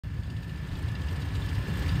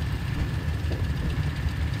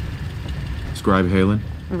Scribe Halen?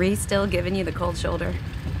 Reese still giving you the cold shoulder.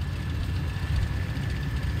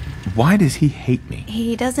 Why does he hate me?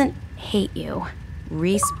 He doesn't hate you.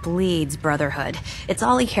 Reese bleeds brotherhood. It's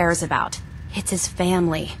all he cares about. It's his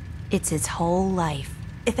family. It's his whole life.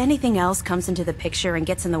 If anything else comes into the picture and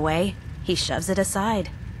gets in the way, he shoves it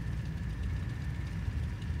aside.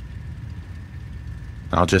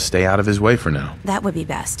 I'll just stay out of his way for now. That would be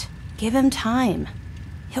best. Give him time.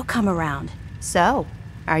 He'll come around. So,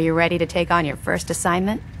 are you ready to take on your first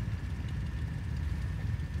assignment?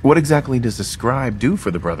 What exactly does the scribe do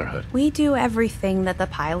for the Brotherhood? We do everything that the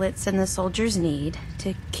pilots and the soldiers need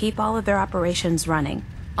to keep all of their operations running.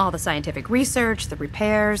 All the scientific research, the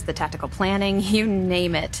repairs, the tactical planning, you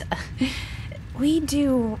name it. We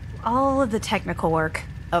do all of the technical work.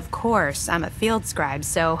 Of course, I'm a field scribe,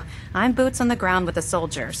 so I'm boots on the ground with the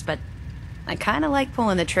soldiers, but I kinda like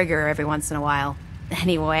pulling the trigger every once in a while.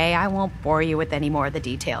 Anyway, I won't bore you with any more of the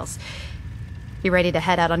details. You ready to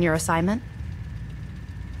head out on your assignment?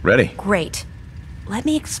 Ready. Great. Let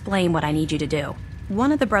me explain what I need you to do.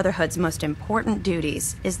 One of the Brotherhood's most important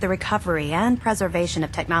duties is the recovery and preservation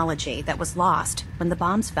of technology that was lost when the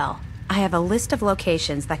bombs fell. I have a list of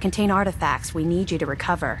locations that contain artifacts we need you to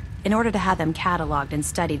recover in order to have them cataloged and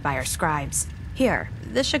studied by our scribes. Here,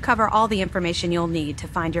 this should cover all the information you'll need to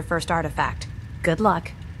find your first artifact. Good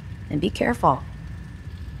luck, and be careful.